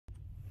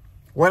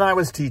When I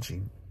was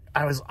teaching,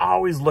 I was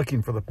always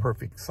looking for the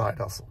perfect side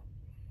hustle.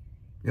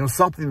 You know,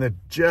 something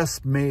that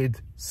just made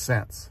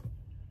sense.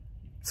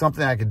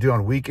 Something I could do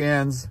on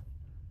weekends,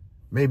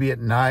 maybe at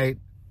night,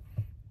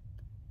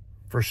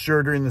 for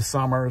sure during the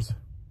summers,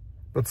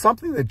 but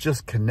something that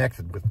just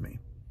connected with me.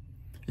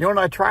 You know, and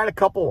I tried a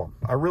couple of them.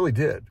 I really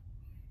did.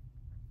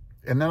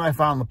 And then I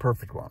found the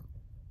perfect one.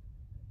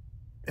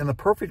 And the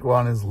perfect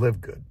one is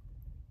LiveGood.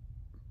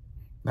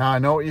 Now, I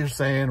know what you're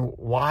saying.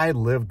 Why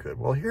LiveGood?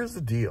 Well, here's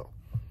the deal.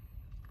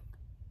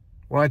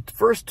 When I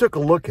first took a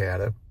look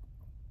at it,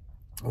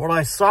 what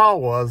I saw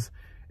was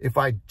if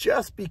I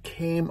just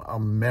became a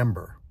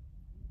member,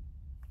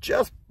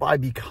 just by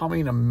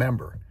becoming a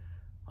member,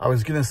 I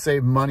was going to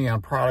save money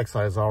on products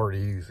I was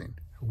already using.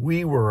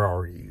 We were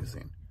already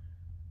using.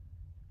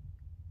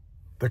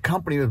 The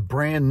company was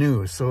brand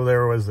new, so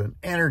there was an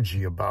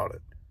energy about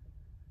it.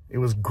 It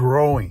was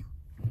growing.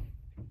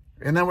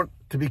 And then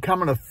to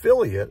become an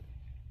affiliate,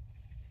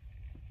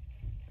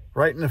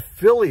 right? An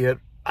affiliate,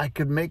 I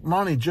could make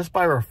money just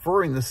by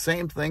referring the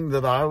same thing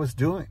that I was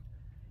doing.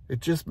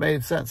 It just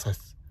made sense. I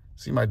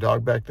see my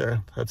dog back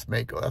there. That's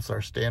Mako. That's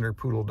our standard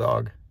poodle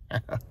dog.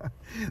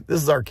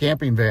 This is our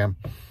camping van.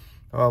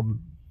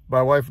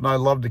 My wife and I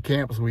love to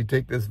camp, so we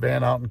take this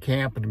van out and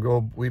camp and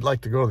go. We'd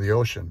like to go to the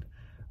ocean.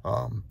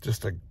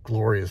 Just a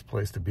glorious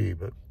place to be.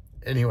 But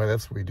anyway,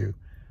 that's what we do.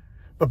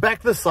 But back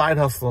to the side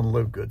hustle and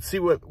LiveGood. See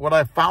what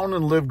I found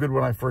in LiveGood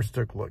when I first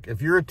took a look.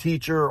 If you're a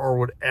teacher or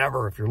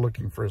whatever, if you're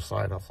looking for a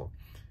side hustle,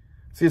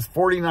 see, it's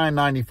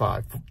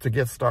 $49.95 to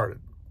get started.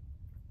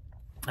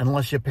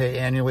 Unless you pay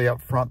annually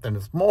up front, then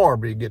it's more,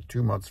 but you get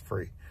 2 months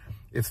free.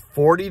 It's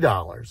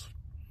 $40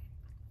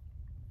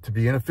 to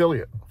be an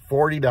affiliate.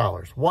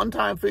 $40.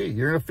 One-time fee.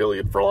 You're an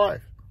affiliate for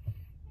life.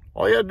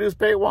 All you have to do is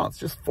pay it once.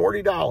 Just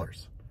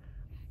 $40.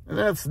 And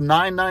then it's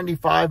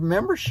 $9.95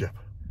 membership.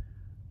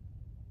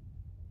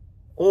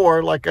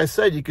 Or, like I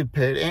said, you could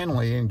pay it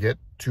annually and get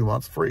 2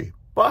 months free.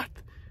 But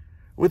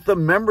with the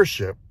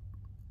membership,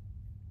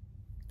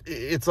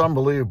 it's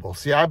unbelievable.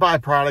 See, I buy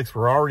products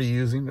we're already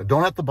using. I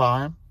don't have to buy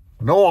them.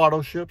 No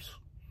auto ships.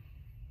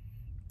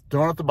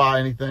 Don't have to buy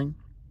anything.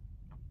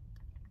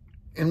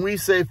 And we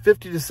save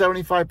 50 to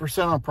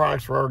 75% on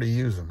products we're already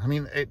using. I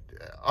mean,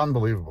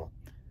 unbelievable.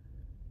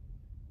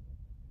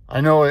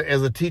 I know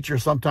as a teacher,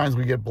 sometimes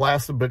we get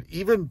blasted, but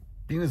even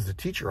being as a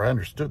teacher, I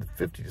understood that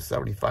 50 to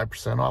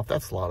 75% off,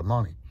 that's a lot of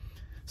money.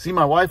 See,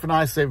 my wife and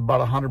I save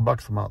about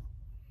 $100 a month.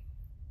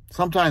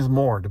 Sometimes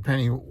more,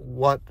 depending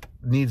what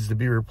needs to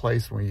be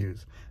replaced when we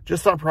use.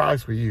 Just on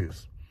products we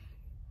use.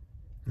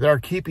 That are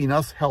keeping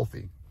us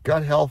healthy,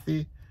 gut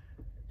healthy,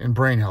 and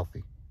brain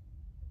healthy.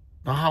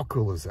 Now, how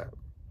cool is that?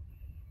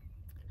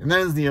 And then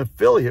as the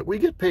affiliate, we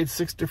get paid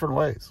 6 different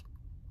ways.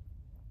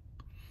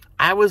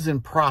 I was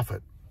in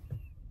profit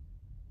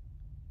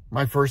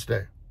my first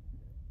day.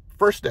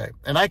 First day.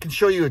 And I can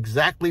show you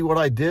exactly what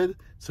I did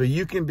so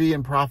you can be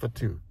in profit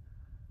too.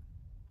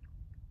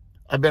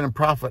 I've been in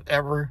profit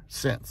ever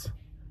since.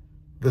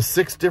 The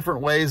 6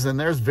 different ways, and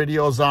there's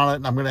videos on it,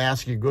 and I'm going to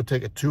ask you to go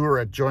take a tour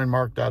at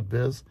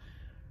joinmark.biz.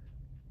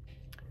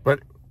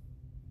 But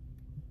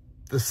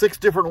the 6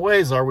 different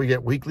ways are we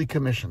get weekly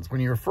commissions. When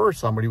you refer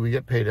somebody, we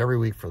get paid every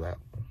week for that.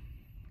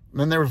 And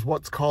then there's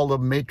what's called a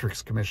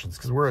matrix commissions,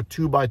 because we're a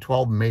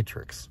 2x12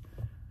 matrix.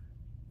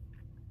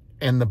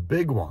 And the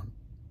big one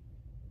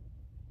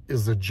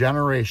is the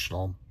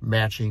generational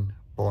matching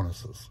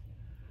bonuses.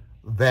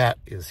 That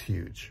is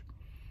huge.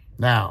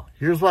 Now,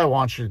 here's what I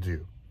want you to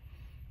do.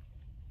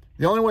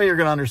 The only way you're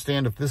going to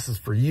understand if this is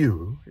for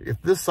you,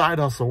 if this side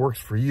hustle works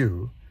for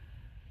you,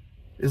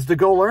 is to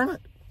go learn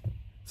it.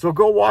 So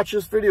go watch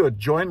this video at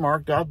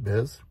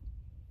joinmark.biz.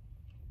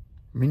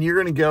 I mean, you're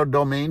going to get a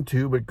domain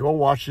too, but go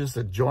watch this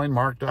at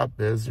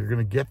joinmark.biz. You're going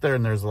to get there,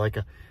 and there's like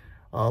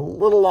a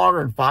little longer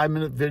than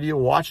 5-minute video.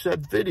 Watch that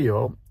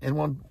video, and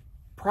when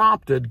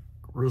prompted,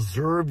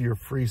 reserve your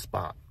free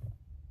spot.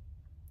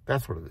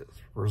 That's what it is.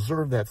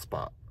 Reserve that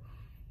spot.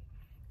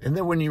 And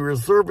then when you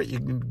reserve it, you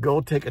can go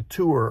take a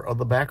tour of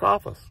the back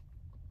office.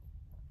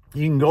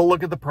 You can go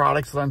look at the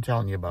products that I'm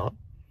telling you about.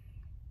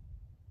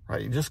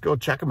 Right? You just go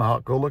check them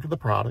out. Go look at the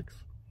products.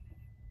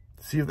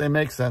 See if they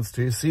make sense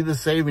to you. See the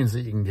savings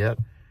that you can get.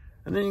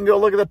 And then you can go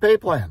look at the pay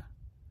plan.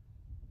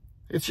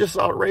 It's just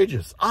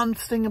outrageous.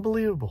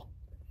 Unbelievable.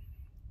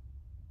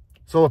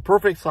 So a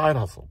perfect side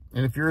hustle.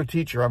 And if you're a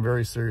teacher, I'm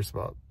very serious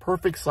about it.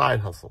 Perfect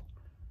side hustle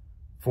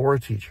for a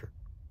teacher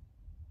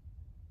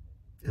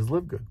is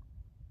LiveGood.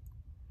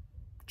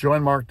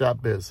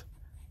 Joinmark.biz.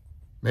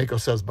 Mako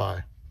says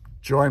bye.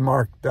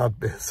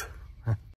 Joinmark.biz.